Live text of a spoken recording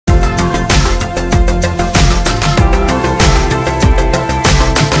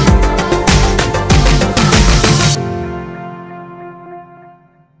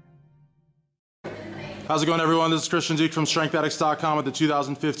How's it going, everyone? This is Christian Duke from StrengthAddicts.com at the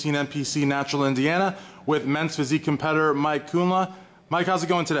 2015 NPC Natural Indiana with men's physique competitor Mike Kundla. Mike, how's it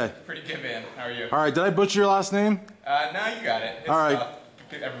going today? Pretty good, man. How are you? All right, did I butcher your last name? No, you got it. It's all right. tough.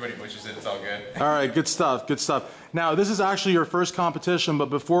 Everybody butchers it. It's all good. All right, good stuff, good stuff. Now, this is actually your first competition, but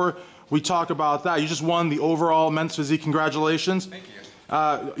before we talk about that, you just won the overall men's physique. Congratulations. Thank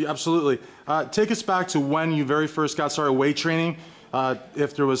you. Absolutely. Take us back to when you very first got started weight training,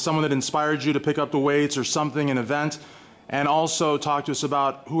 if there was someone that inspired you to pick up the weights or something, an event, and also talk to us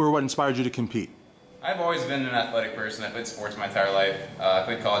about who or what inspired you to compete. I've always been an athletic person. I played sports my entire life. I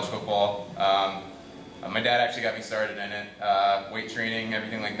played college football. My dad actually got me started in it, weight training,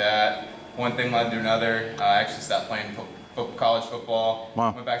 everything like that. One thing led to another. I actually stopped playing college football.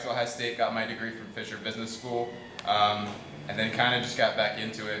 Wow. Went back to Ohio State, got my degree from Fisher Business School, and then kind of just got back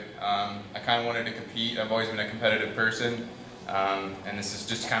into it. I kind of wanted to compete. I've always been a competitive person, and this is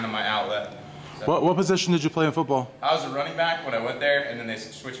just kind of my outlet. So, what position did you play in football? I was a running back when I went there, and then they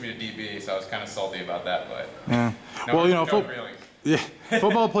switched me to DB, so I was kind of salty about that. But yeah, well, you know, yeah,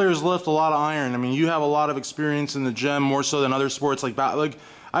 football players lift a lot of iron. I mean, you have a lot of experience in the gym, more so than other sports. Like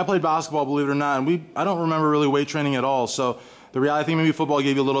I played basketball, believe it or not, and I don't remember really weight training at all. So the reality, I think maybe football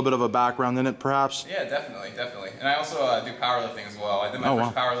gave you a little bit of a background in it, perhaps. Yeah, definitely. And I also do powerlifting as well. I did my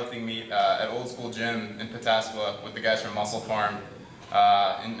first powerlifting meet at Old School Gym in Pataskala with the guys from Muscle Farm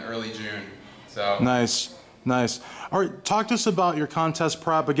in early June. So nice. All right, talk to us about your contest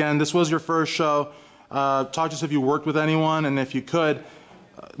prep. Again, this was your first show. Talk to us if you worked with anyone, and if you could,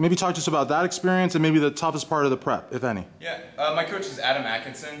 maybe talk to us about that experience and maybe the toughest part of the prep, if any. Yeah, my coach is Adam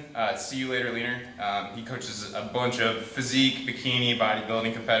Atkinson. See You Later Leaner. He coaches a bunch of physique, bikini,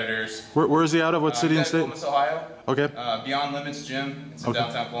 bodybuilding competitors. Where is he out of? What city and state? Columbus, Ohio. Okay. Beyond Limits Gym. It's in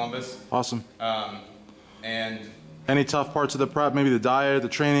downtown Columbus. Awesome. And any tough parts of the prep? Maybe the diet, the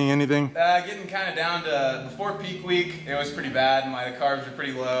training, anything? Getting kind of down to before peak week, it was pretty bad. My carbs were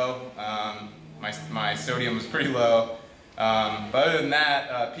pretty low. My sodium was pretty low. But other than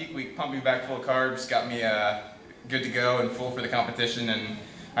that, peak week pumping back full of carbs got me good to go and full for the competition. And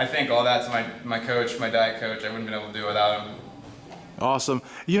I think all that's my coach, my diet coach. I wouldn't have been able to do it without him. Awesome.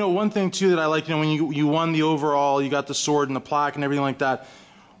 You know, one thing too that I like, you know, when you won the overall, you got the sword and the plaque and everything like that.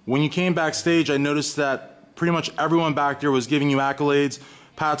 When you came backstage, I noticed that pretty much everyone back there was giving you accolades,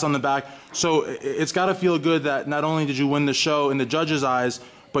 pats on the back. So it's got to feel good that not only did you win the show in the judges' eyes,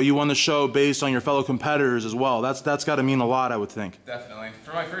 but you won the show based on your fellow competitors as well. That's got to mean a lot, I would think. Definitely.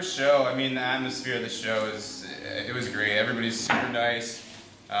 For my first show, I mean, the atmosphere of the show it was great. Everybody's super nice,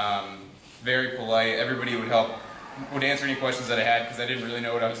 very polite. Everybody would answer any questions that I had because I didn't really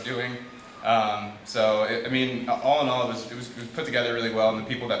know what I was doing. I mean, all in all, it was put together really well, and the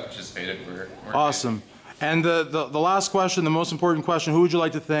people that participated were awesome. Great. And the last question, the most important question, who would you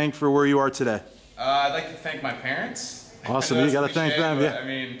like to thank for where you are today? I'd like to thank my parents. Awesome, you got to thank them, yeah. I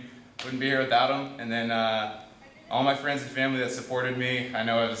mean, wouldn't be here without them. And then all my friends and family that supported me. I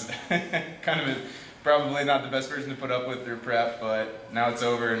know I was probably not the best person to put up with through prep, but now it's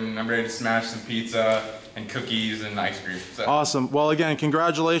over and I'm ready to smash some pizza and cookies and ice cream. So. Awesome. Well, again,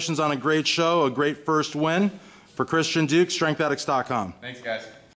 congratulations on a great show, a great first win. For Christian Duke, StrengthAddicts.com. Thanks, guys.